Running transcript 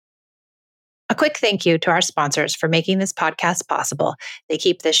quick thank you to our sponsors for making this podcast possible. They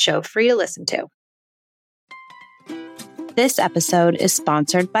keep this show free to listen to. This episode is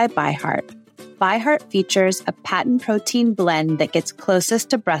sponsored by ByHeart. ByHeart features a patent protein blend that gets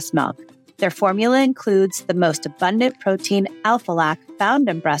closest to breast milk. Their formula includes the most abundant protein, Alpha-Lac, found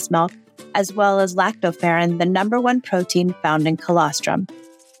in breast milk, as well as lactoferrin, the #1 protein found in colostrum.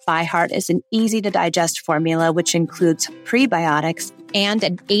 ByHeart is an easy-to-digest formula which includes prebiotics and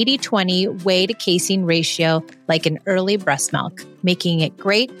an 80-20 whey to casein ratio like in early breast milk, making it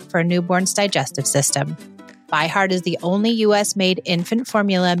great for a newborn's digestive system. ByHeart is the only U.S.-made infant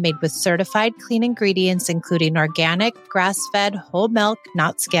formula made with certified clean ingredients, including organic, grass-fed, whole milk,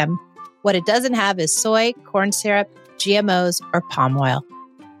 not skim. What it doesn't have is soy, corn syrup, GMOs, or palm oil.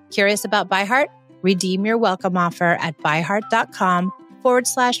 Curious about ByHeart? Redeem your welcome offer at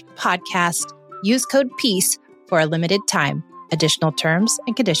byheart.com/podcast. Use code PEACE for a limited time. Additional terms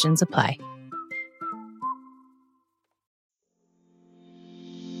and conditions apply.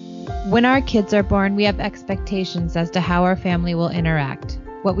 When our kids are born, we have expectations as to how our family will interact.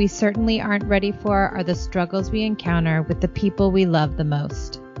 What we certainly aren't ready for are the struggles we encounter with the people we love the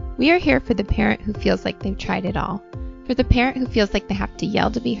most. We are here for the parent who feels like they've tried it all, for the parent who feels like they have to yell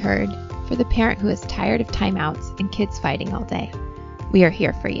to be heard, for the parent who is tired of timeouts and kids fighting all day. We are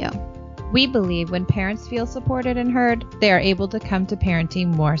here for you. We believe when parents feel supported and heard, they are able to come to parenting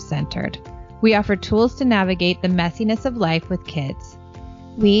more centered. We offer tools to navigate the messiness of life with kids.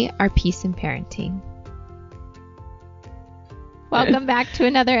 We are Peace in Parenting. Welcome back to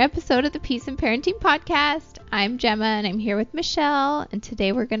another episode of the Peace in Parenting podcast. I'm Gemma and I'm here with Michelle, and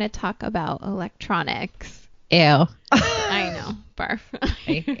today we're going to talk about electronics. Ew. I know. Barf. I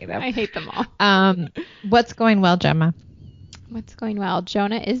hate them. I hate them all. What's going well, Gemma? What's going well?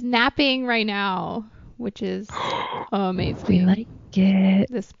 Jonah is napping right now, which is amazing. We like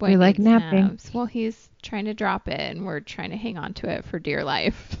it. This boy we like napping. Naps. Well, he's trying to drop it, and we're trying to hang on to it for dear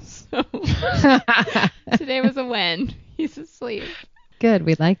life. So today was a win. He's asleep. Good.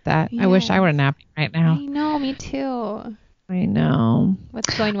 We like that. Yes. I wish I were napping right now. I know. Me too. I know.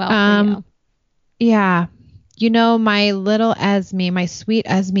 What's going well for you? Yeah. You know, my little Esme, my sweet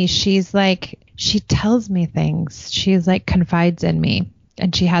Esme, she tells me things. She's like confides in me,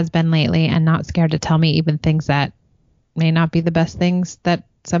 and she has been lately, and not scared to tell me even things that may not be the best things that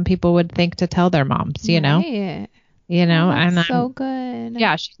some people would think to tell their moms, you know? You know, that's and so good.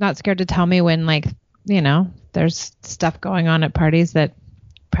 Yeah, she's not scared to tell me when, like, you know, there's stuff going on at parties that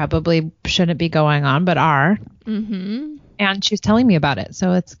probably shouldn't be going on, but are. Mm-hmm. And she's telling me about it.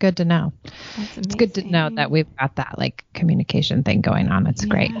 So it's good to know. That's it's good to know that we've got that like communication thing going on. It's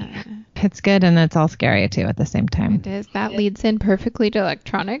great. It's good. And it's all scary too at the same time. It is. That leads in perfectly to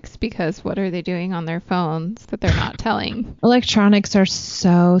electronics, because what are they doing on their phones that they're not telling? Electronics are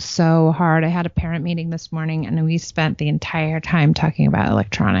so hard. I had a parent meeting this morning and we spent the entire time talking about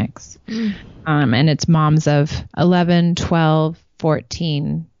electronics. And it's moms of 11, 12,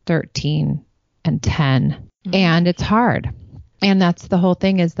 14, 13, and 10. And it's hard. And that's the whole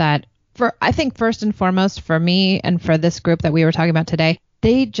thing, is that I think first and foremost for me and for this group that we were talking about today,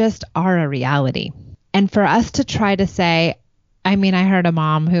 they just are a reality. And for us to try to say, I mean, I heard a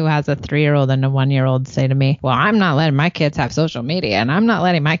mom who has a 3-year-old and a 1-year-old say to me, well, I'm not letting my kids have social media, and I'm not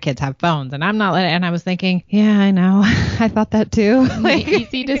letting my kids have phones, and I'm not letting, and I was thinking, yeah, I know. I thought that too. Like,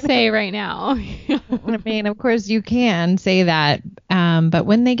 easy to say right now. I mean, of course you can say that. But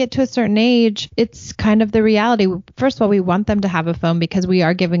when they get to a certain age, it's kind of the reality. First of all, we want them to have a phone because we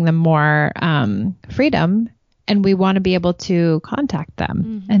are giving them more freedom. And we want to be able to contact them.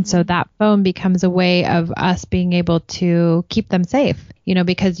 Mm-hmm. And so that phone becomes a way of us being able to keep them safe, you know,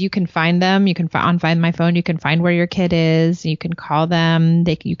 because you can find them. You can on Find My Phone. You can find where your kid is. You can call them.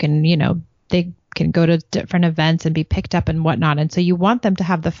 They can go to different events and be picked up and whatnot. And so you want them to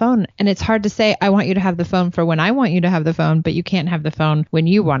have the phone. And it's hard to say, I want you to have the phone for when I want you to have the phone, but you can't have the phone when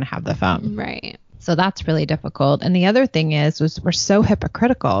you want to have the phone. Right. So that's really difficult. And the other thing is we're so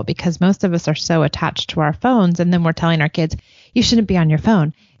hypocritical because most of us are so attached to our phones. And then we're telling our kids, you shouldn't be on your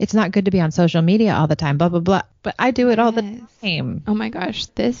phone. It's not good to be on social media all the time, blah, blah, blah. But I do it all the time. Oh my gosh.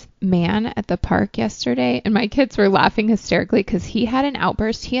 This man at the park yesterday, and my kids were laughing hysterically because he had an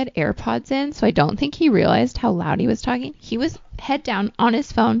outburst. He had AirPods in, so I don't think he realized how loud he was talking. He was head down on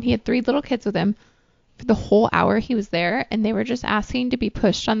his phone. He had 3 little kids with him for the whole hour he was there, and they were just asking to be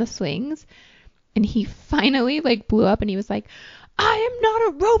pushed on the swings. And he finally blew up and he was like, I am not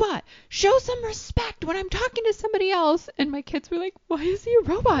a robot. Show some respect when I'm talking to somebody else. And my kids were like, why is he a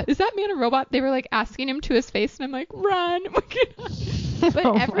robot? Is that man a robot? They were asking him to his face. And I'm like, run. But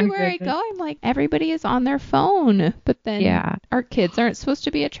Oh my everywhere I goodness. go, I'm like, everybody is on their phone. But then Yeah. our kids aren't supposed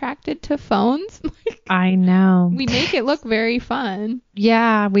to be attracted to phones. I know. We make it look very fun.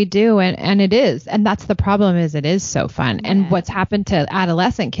 Yeah, we do. And it is. And that's the problem is it is so fun. Yeah. And what's happened to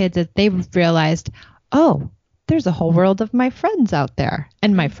adolescent kids is they've realized, oh, there's a whole world of my friends out there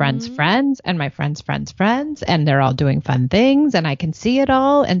and my friends' friends and my friends' friends, and they're all doing fun things and I can see it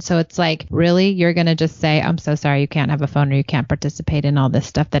all. And so it's like, really, you're going to just say, I'm so sorry, you can't have a phone or you can't participate in all this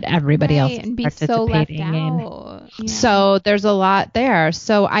stuff that everybody else is and be so left participating in. out. Yeah. So there's a lot there.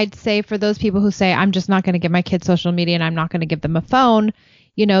 So I'd say for those people who say, I'm just not going to give my kids social media and I'm not going to give them a phone,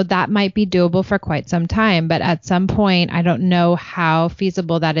 you know, that might be doable for quite some time. But at some point, I don't know how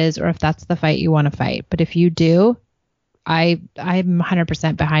feasible that is or if that's the fight you want to fight. But if you do, I'm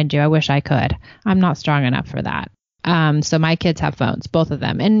 100% behind you. I wish I could. I'm not strong enough for that. So my kids have phones, both of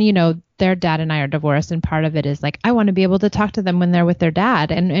them. And, you know, their dad and I are divorced. And part of it is like, I want to be able to talk to them when they're with their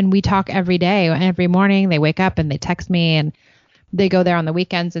dad. And we talk every day, every morning. They wake up and they text me and they go there on the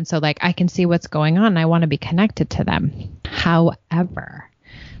weekends. And so like, I can see what's going on. I want to be connected to them. However,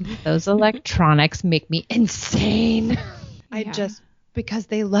 those electronics make me insane. Because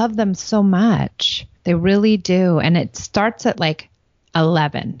they love them so much. They really do. And it starts at like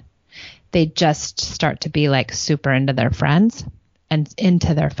 11. They just start to be like super into their friends and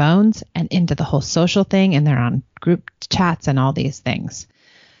into their phones and into the whole social thing. And they're on group chats and all these things.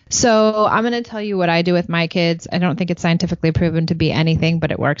 So I'm going to tell you what I do with my kids. I don't think it's scientifically proven to be anything,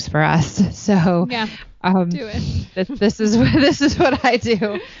 but it works for us. So Yeah, do it. this is what I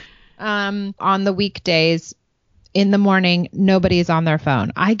do. On the weekdays, in the morning, nobody's on their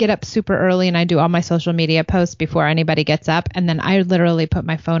phone. I get up super early and I do all my social media posts before anybody gets up. And then I literally put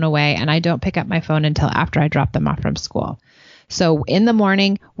my phone away and I don't pick up my phone until after I drop them off from school. So in the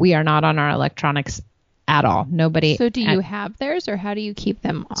morning, we are not on our electronics at all. Nobody. So do you have theirs or how do you keep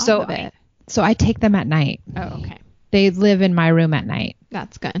them off of it? So I take them at night. Oh, okay. They live in my room at night.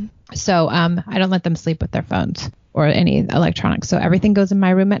 That's good. So I don't let them sleep with their phones or any electronics. So everything goes in my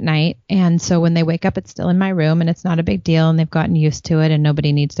room at night. And so when they wake up, it's still in my room and it's not a big deal. And they've gotten used to it and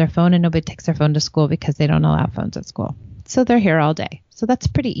nobody needs their phone and nobody takes their phone to school because they don't allow phones at school. So they're here all day. So that's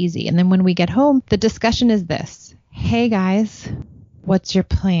pretty easy. And then when we get home, the discussion is this. Hey guys, what's your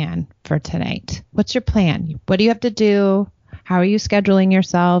plan for tonight? What's your plan? What do you have to do? How are you scheduling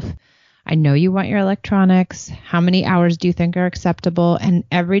yourself? I know you want your electronics. How many hours do you think are acceptable? And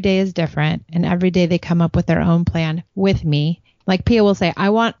every day is different. And every day they come up with their own plan with me. Like Pia will say,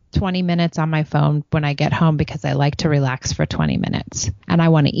 I want 20 minutes on my phone when I get home because I like to relax for 20 minutes. And I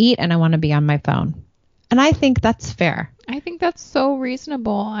want to eat and I want to be on my phone. And I think that's fair. I think that's so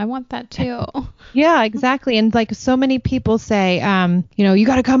reasonable. I want that too. Yeah, exactly. And like so many people say, you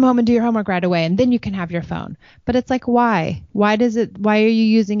got to come home and do your homework right away and then you can have your phone. But it's like, why? Why are you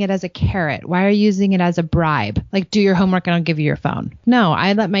using it as a carrot? Why are you using it as a bribe? Like, do your homework and I'll give you your phone. No,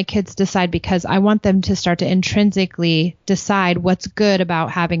 I let my kids decide because I want them to start to intrinsically decide what's good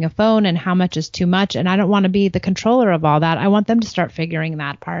about having a phone and how much is too much. And I don't want to be the controller of all that. I want them to start figuring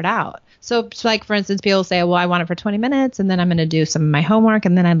that part out. So like, for instance, people say, well, I want it for 20 minutes and then I'm going to do some of my homework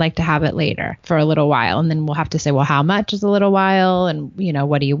and then I'd like to have it later for a little while. And then we'll have to say, well, how much is a little while? And,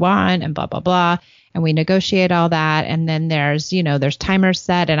 what do you want? And blah, blah, blah. And we negotiate all that. And then there's timers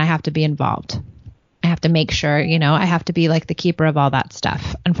set and I have to be involved. I have to make sure, I have to be like the keeper of all that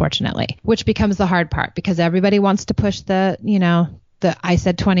stuff, unfortunately, which becomes the hard part because everybody wants to push I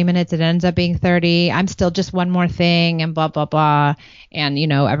said 20 minutes, it ends up being 30. I'm still just one more thing and blah, blah, blah. And,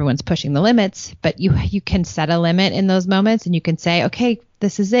 everyone's pushing the limits, but you can set a limit in those moments and you can say, okay,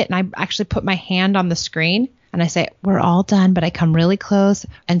 this is it. And I actually put my hand on the screen and I say, we're all done, but I come really close.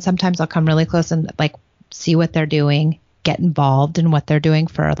 And sometimes I'll come really close and like see what they're doing, get involved in what they're doing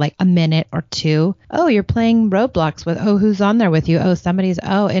for like a minute or two. Oh, you're playing Roblox with, who's on there with you?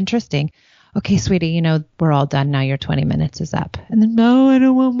 Oh, interesting. Okay, sweetie, we're all done now. Your 20 minutes is up. And then, no, I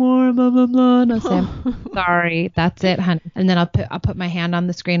don't want more, blah, blah, blah. And I'll say, I'm sorry, that's it, honey. And then I'll put my hand on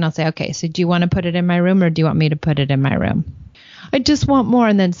the screen. I'll say, okay, so do you want to put it in my room or do you want me to put it in my room? I just want more.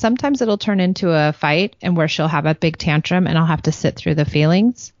 And then sometimes it'll turn into a fight and where she'll have a big tantrum and I'll have to sit through the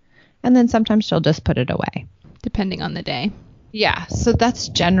feelings. And then sometimes she'll just put it away. Depending on the day. Yeah, so that's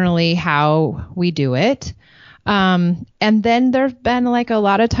generally how we do it. And then there's been like a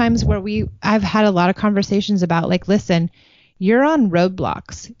lot of times where I've had a lot of conversations about like, listen, you're on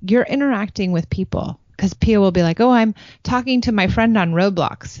Roblox, you're interacting with people because Pia will be like, oh, I'm talking to my friend on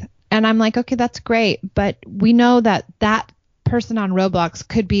Roblox. And I'm like, okay, that's great. But we know that person on Roblox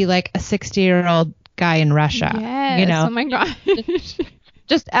could be like a 60-year-old guy in Russia. Yes. Oh my gosh.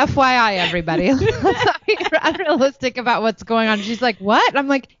 Just FYI, everybody. Let's not be unrealistic about what's going on. She's like, what? I'm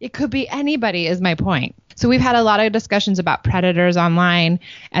like, it could be anybody is my point. So we've had a lot of discussions about predators online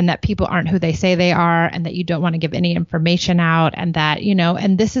and that people aren't who they say they are and that you don't want to give any information out and that, you know,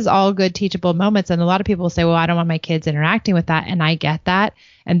 and this is all good teachable moments. And a lot of people say, well, I don't want my kids interacting with that. And I get that.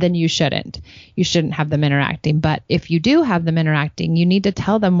 And then you shouldn't have them interacting. But if you do have them interacting, you need to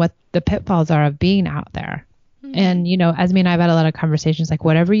tell them what the pitfalls are of being out there. And, you know, Esme and I have had a lot of conversations like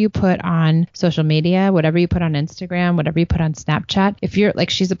whatever you put on social media, whatever you put on Instagram, whatever you put on Snapchat, if you're like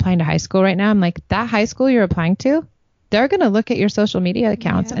she's applying to high school right now, I'm like that high school you're applying to, they're going to look at your social media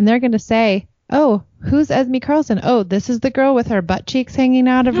accounts and they're going to say, oh, who's Esme Carlson? Oh, this is the girl with her butt cheeks hanging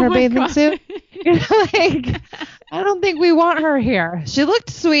out of her bathing suit. You're like, I don't think we want her here. She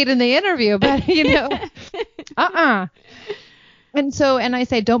looked sweet in the interview, but, you know, And I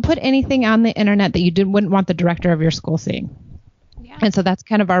say, don't put anything on the internet that you wouldn't want the director of your school seeing. Yeah. And so that's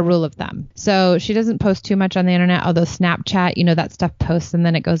kind of our rule of thumb. So she doesn't post too much on the internet, although Snapchat, you know, that stuff posts and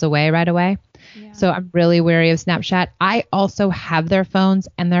then it goes away right away. Yeah. So I'm really wary of Snapchat. I also have their phones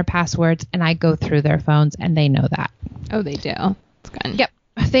and their passwords and I go through their phones and they know that. Oh, they do. It's good. Yep.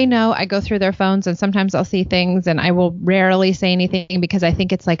 They know I go through their phones and sometimes I'll see things and I will rarely say anything because I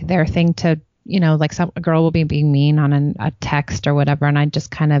think it's like their thing to, you know, like a girl will be being mean on a text or whatever. And I just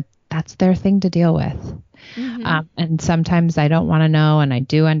kind of, that's their thing to deal with. Mm-hmm. And sometimes I don't want to know. And I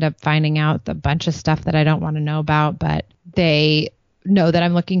do end up finding out a bunch of stuff that I don't want to know about, but they know that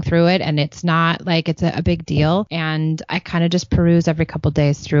I'm looking through it and it's not like it's a big deal. And I kind of just peruse every couple of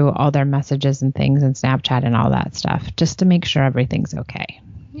days through all their messages and things and Snapchat and all that stuff just to make sure everything's okay.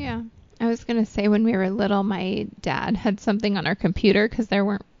 Yeah. I was going to say when we were little, my dad had something on our computer because there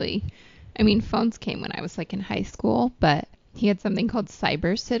weren't really, I mean, phones came when I was like in high school, but he had something called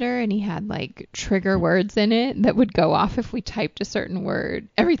Cyber Sitter and he had like trigger words in it that would go off if we typed a certain word.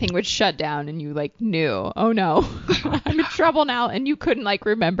 Everything would shut down and you like knew, oh no, I'm in trouble now. And you couldn't like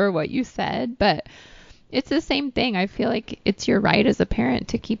remember what you said, but it's the same thing. I feel like it's your right as a parent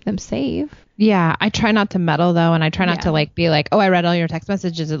to keep them safe. Yeah, I try not to meddle though, and I try not to like be like, oh, I read all your text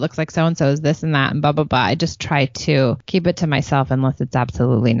messages. It looks like so-and-so is this and that and blah, blah, blah. I just try to keep it to myself unless it's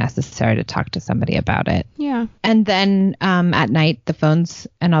absolutely necessary to talk to somebody about it. Yeah. And then at night, the phones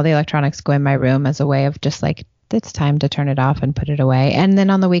and all the electronics go in my room as a way of just like, it's time to turn it off and put it away. And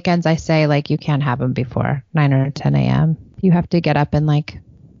then on the weekends, I say like, you can't have them before 9 or 10 a.m. You have to get up and like,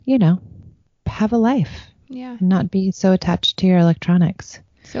 you know, have a life. Yeah. Not be so attached to your electronics.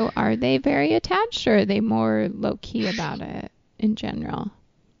 So are they very attached or are they more low key about it in general?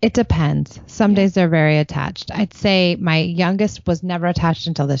 It depends. Some days they're very attached. I'd say my youngest was never attached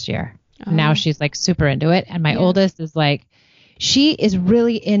until this year. Oh. Now she's like super into it. And my oldest is like, she is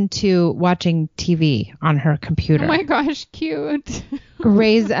really into watching TV on her computer. Oh my gosh, cute.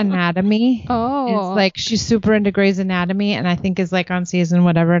 Grey's Anatomy. Oh. It's like she's super into Grey's Anatomy and I think is like on season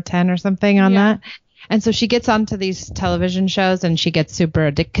whatever 10 or something on that. And so she gets onto these television shows and she gets super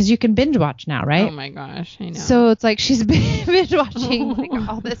addicted because you can binge watch now, right? Oh my gosh, I know. So it's like she's binge watching like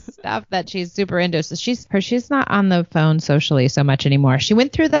all this stuff that she's super into. So she's not on the phone socially so much anymore. She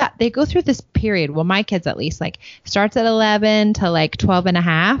went through that. They go through this period. Well, my kids at least like starts at 11 to like 12 and a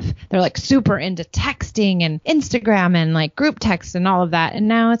half. They're like super into texting and Instagram and like group text and all of that. And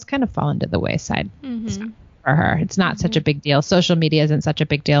now it's kind of fallen to the wayside. Mm-hmm. For her. It's not such a big deal. Social media isn't such a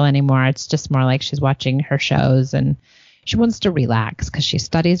big deal anymore. It's just more like she's watching her shows and she wants to relax because she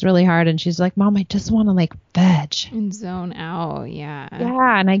studies really hard and she's like, Mom, I just want to like veg. And zone out. Yeah.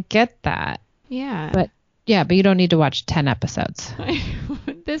 Yeah. And I get that. Yeah. But you don't need to watch 10 episodes.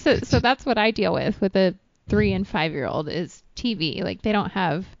 So that's what I deal with a 3 and 5-year-old is TV. Like they don't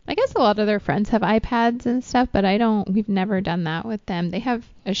have, I guess a lot of their friends have iPads and stuff, but we've never done that with them. They have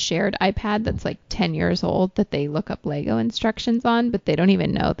a shared iPad that's like 10 years old that they look up Lego instructions on, but they don't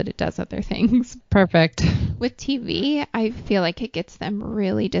even know that it does other things. Perfect. With TV, I feel like it gets them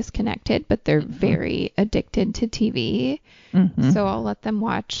really disconnected, but they're very addicted to TV. Mm-hmm. So I'll let them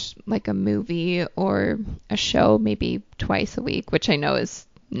watch like a movie or a show maybe twice a week, which I know is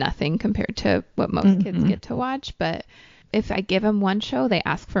nothing compared to what most kids get to watch. But if I give them one show, they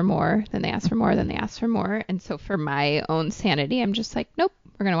ask for more, then they ask for more, then they ask for more. And so for my own sanity, I'm just like, nope,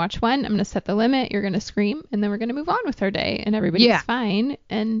 we're going to watch one. I'm going to set the limit. You're going to scream and then we're going to move on with our day and everybody's fine.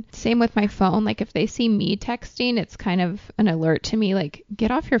 And same with my phone. Like if they see me texting, it's kind of an alert to me, like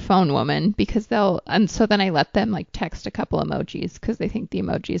get off your phone, woman, because and so then I let them like text a couple emojis because they think the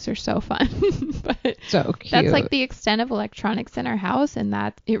emojis are so fun. But so cute. That's like the extent of electronics in our house and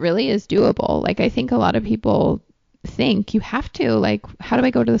that it really is doable. Like I think a lot of people think. You have to, like, how do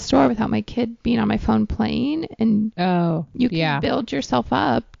I go to the store without my kid being on my phone playing? And you can build yourself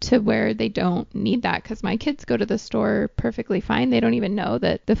up to where they don't need that, because my kids go to the store perfectly fine. They don't even know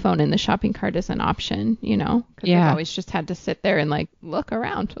that the phone in the shopping cart is an option, you know, because they've always just had to sit there and like look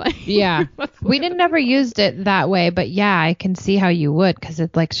around. Like, we didn't never used it that way, but I can see how you would, because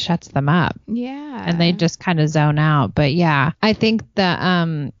it like shuts them up. And they just kind of zone out. But I think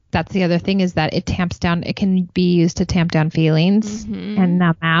the that's the other thing, is that it tamps down. It can be used to tamp down feelings and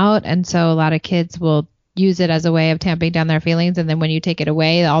numb out. And so a lot of kids will use it as a way of tamping down their feelings. And then when you take it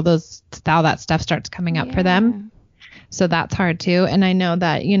away, all that stuff starts coming up for them. So that's hard too. And I know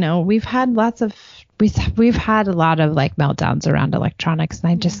that, you know, we've had a lot of like meltdowns around electronics.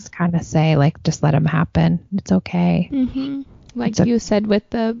 And I just kind of say, like, just let them happen. It's okay. Like you said with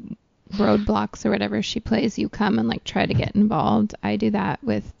the roadblocks or whatever she plays, you come and like try to get involved. I do that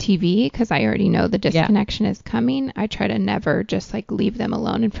with TV because I already know the disconnection is coming. I try to never just like leave them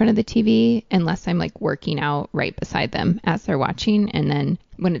alone in front of the TV unless I'm like working out right beside them as they're watching. And then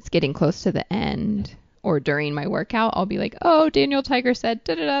when it's getting close to the end or during my workout, I'll be like, oh, Daniel Tiger said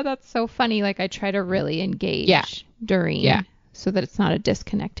da da da, that's so funny. Like I try to really engage during so that it's not a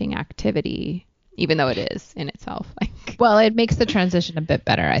disconnecting activity, even though it is in itself. Like, well, it makes the transition a bit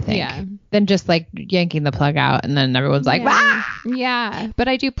better, I think, than just like yanking the plug out and then everyone's like, but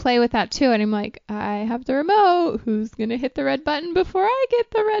I do play with that too. And I'm like, I have the remote. Who's going to hit the red button before I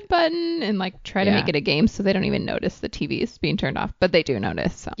get the red button? And like try to make it a game so they don't even notice the TV is being turned off, but they do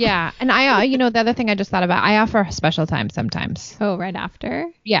notice. So. Yeah. And I, you know, the other thing I just thought about, I offer special time sometimes. Oh, right after?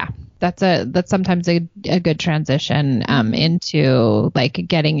 Yeah. That's sometimes a good transition into like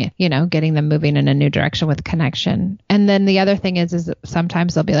getting them moving in a new direction with connection. And then the other thing is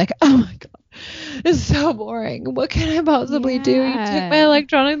sometimes they'll be like, oh my God, it's so boring. What can I possibly do? You took my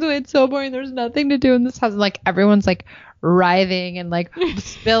electronics away. It's so boring. There's nothing to do in this house. And like everyone's like writhing and like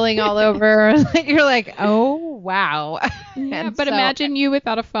spilling all over. Like, you're like, oh wow. But imagine you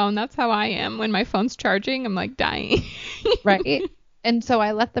without a phone. That's how I am. When my phone's charging, I'm like dying. Right. And so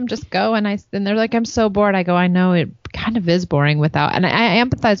I let them just go, and they're like, I'm so bored. I go, I know it kind of is boring without, and I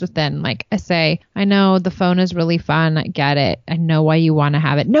empathize with them. Like I say, I know the phone is really fun. I get it. I know why you want to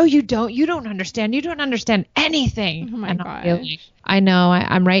have it. No, you don't. You don't understand. You don't understand anything. Oh my gosh. I know.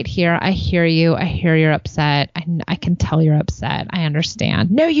 I'm right here. I hear you. I hear you're upset. I can tell you're upset. I understand.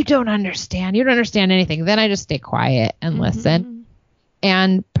 No, you don't understand. You don't understand anything. Then I just stay quiet and listen.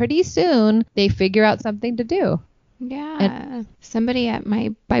 And pretty soon they figure out something to do. Yeah. Somebody at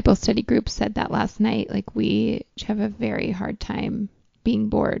my Bible study group said that last night. Like, we have a very hard time being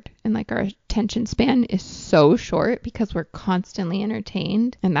bored, and like our attention span is so short because we're constantly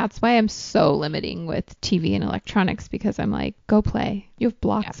entertained. And that's why I'm so limiting with TV and electronics, because I'm like, go play. You have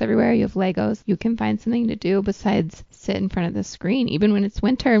blocks everywhere. You have Legos. You can find something to do besides sit in front of the screen. Even when it's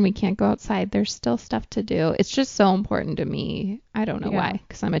winter and we can't go outside, there's still stuff to do. It's just so important to me. I don't know why,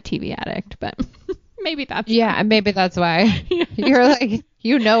 because I'm a TV addict, but maybe that's why. Maybe that's why. You're like,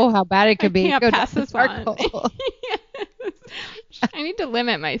 you know how bad it could be. Can't pass this on. I need to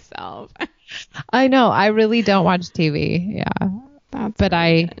limit myself. I know. I really don't watch TV. Yeah. But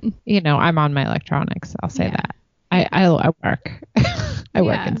I'm on my electronics. I'll say that. I work. I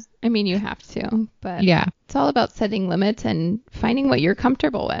work. I mean, you have to, but it's all about setting limits and finding what you're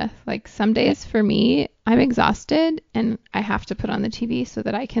comfortable with. Like some days for me, I'm exhausted and I have to put on the TV so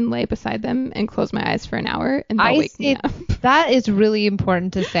that I can lay beside them and close my eyes for an hour and they'll wake me up. That is really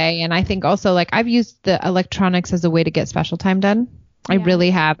important to say. And I think also, like, I've used the electronics as a way to get special time done. I really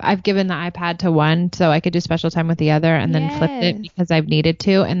have. I've given the iPad to one so I could do special time with the other, and then flipped it because I've needed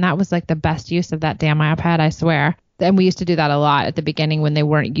to. And that was like the best use of that damn iPad, I swear. And we used to do that a lot at the beginning when they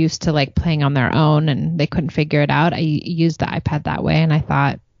weren't used to like playing on their own and they couldn't figure it out. I used the iPad that way, and I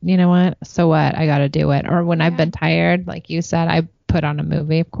thought, you know what? So what? I got to do it. Or when I've been tired, like you said, I put on a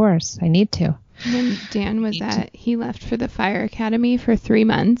movie. Of course, I need to. When Dan was he left for the fire academy for 3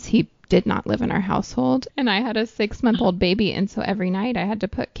 months. He did not live in our household, and I had a 6-month-old baby, and so every night I had to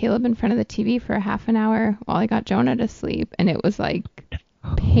put Caleb in front of the TV for a half an hour while I got Jonah to sleep, and it was like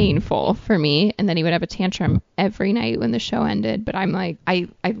painful for me. And then he would have a tantrum every night when the show ended, but I'm like, I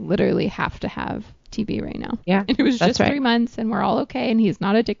literally have to have TV right now. Yeah, and it was just 3 months, and we're all okay, and he's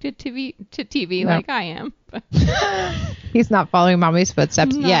not addicted to TV like I am. He's not following mommy's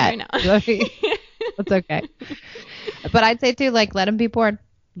footsteps yet. That's okay. But I'd say too, like, let him be bored.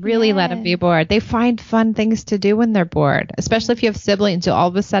 Really let them be bored. They find fun things to do when they're bored, especially if you have siblings. So all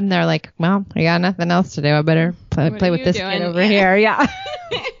of a sudden they're like, well, I got nothing else to do. I better play with this kid over here. Yeah.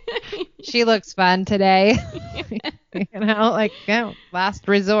 She looks fun today. like last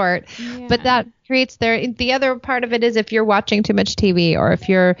resort. Yeah. But that creates the other part of it is if you're watching too much TV or if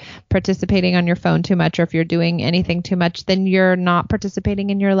you're participating on your phone too much or if you're doing anything too much, then you're not participating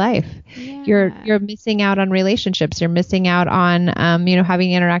in your life. Yeah. You're missing out on relationships. You're missing out on,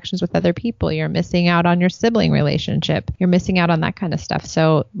 having interactions with other people. You're missing out on your sibling relationship. You're missing out on that kind of stuff.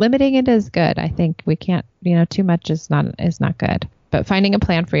 So limiting it is good. I think we can't, too much is not good. But finding a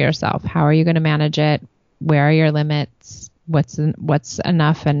plan for yourself. How are you going to manage it? Where are your limits? What's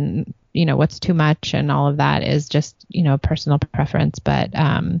enough and what's too much, and all of that is just personal preference. But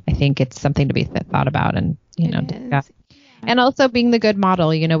I think it's something to be thought about, and and also being the good model.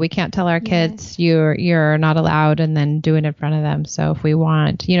 We can't tell our kids you're not allowed and then do it in front of them. So if we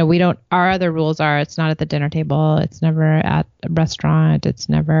want, we don't. Our other rules are it's not at the dinner table, it's never at a restaurant, it's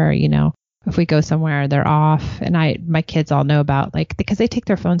never if we go somewhere, they're off. And my kids all know about, because they take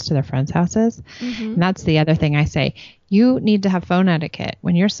their phones to their friends' houses. Mm-hmm. And that's the other thing I say. You need to have phone etiquette.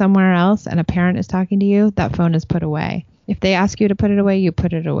 When you're somewhere else and a parent is talking to you, that phone is put away. If they ask you to put it away, you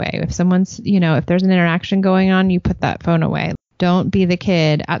put it away. If someone's, if there's an interaction going on, you put that phone away. Don't be the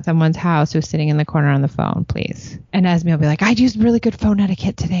kid at someone's house who's sitting in the corner on the phone, please. And Esme will be like, I used really good phone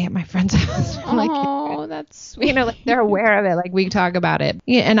etiquette today at my friend's house. Oh, that's sweet. They're aware of it. We talk about it.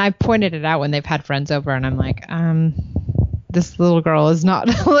 Yeah, and I pointed it out when they've had friends over, and I'm like, this little girl is not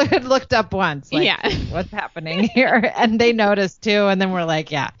looked up once. What's happening here? And they noticed too. And then we're like,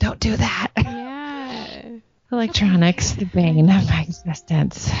 yeah, don't do that. Yeah. Electronics, the bane of my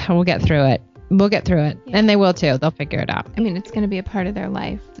existence. We'll get through it. Yeah. And they will too. They'll figure it out. I mean, it's going to be a part of their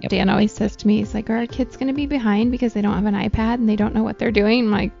life. Yep. Dan always says to me, he's like, are our kids going to be behind because they don't have an iPad and they don't know what they're doing?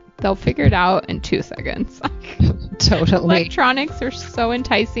 I'm like, they'll figure it out in 2 seconds. Totally. Electronics are so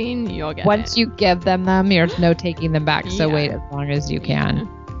enticing. You'll get Once you give them, there's no taking them back. So Yeah. wait as long as you can.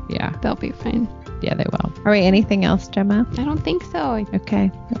 Yeah. They'll be fine. Yeah, they will. All right. Anything else, Gemma? I don't think so.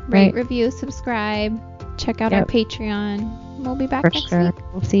 Okay. Rate, review, subscribe. Check out our Patreon. We'll be back next week.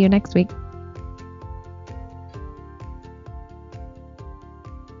 We'll see you next week.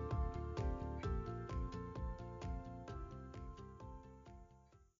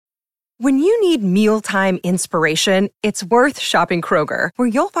 When you need mealtime inspiration, it's worth shopping Kroger, where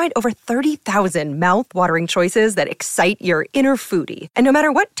you'll find over 30,000 mouth-watering choices that excite your inner foodie. And no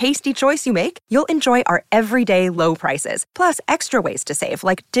matter what tasty choice you make, you'll enjoy our everyday low prices, plus extra ways to save,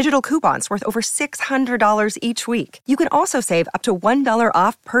 like digital coupons worth over $600 each week. You can also save up to $1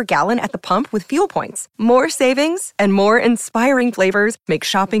 off per gallon at the pump with fuel points. More savings and more inspiring flavors make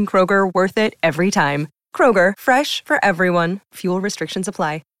shopping Kroger worth it every time. Kroger, fresh for everyone. Fuel restrictions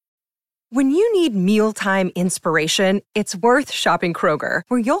apply. When you need mealtime inspiration, it's worth shopping Kroger,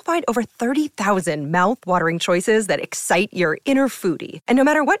 where you'll find over 30,000 mouth-watering choices that excite your inner foodie. And no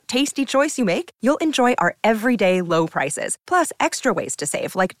matter what tasty choice you make, you'll enjoy our everyday low prices, plus extra ways to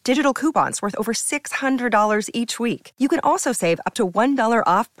save, like digital coupons worth over $600 each week. You can also save up to $1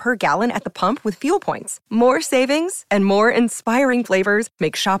 off per gallon at the pump with fuel points. More savings and more inspiring flavors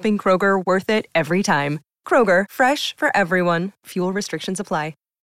make shopping Kroger worth it every time. Kroger, fresh for everyone. Fuel restrictions apply.